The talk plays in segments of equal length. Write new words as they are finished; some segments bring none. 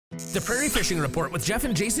The Prairie Fishing Report with Jeff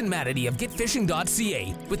and Jason Matity of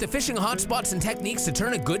getfishing.ca, with the fishing hotspots and techniques to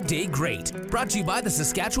turn a good day great. Brought to you by the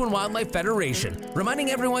Saskatchewan Wildlife Federation,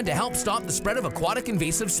 reminding everyone to help stop the spread of aquatic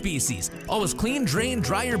invasive species. Always clean, drain,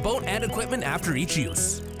 dry your boat and equipment after each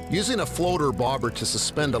use. Using a floater bobber to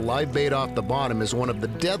suspend a live bait off the bottom is one of the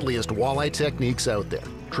deadliest walleye techniques out there.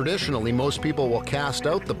 Traditionally, most people will cast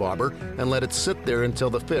out the bobber and let it sit there until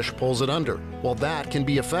the fish pulls it under. While that can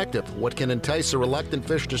be effective, what can entice a reluctant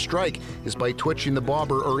fish to strike is by twitching the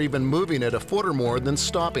bobber or even moving it a foot or more, then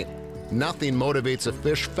stopping. Nothing motivates a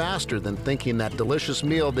fish faster than thinking that delicious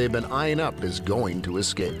meal they've been eyeing up is going to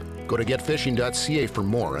escape. Go to getfishing.ca for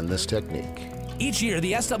more on this technique. Each year,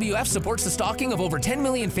 the SWF supports the stocking of over 10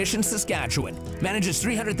 million fish in Saskatchewan, manages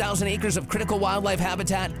 300,000 acres of critical wildlife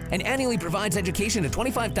habitat, and annually provides education to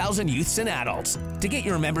 25,000 youths and adults. To get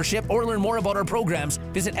your membership or learn more about our programs,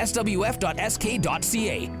 visit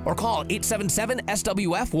swf.sk.ca or call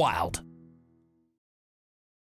 877-SWF-WILD.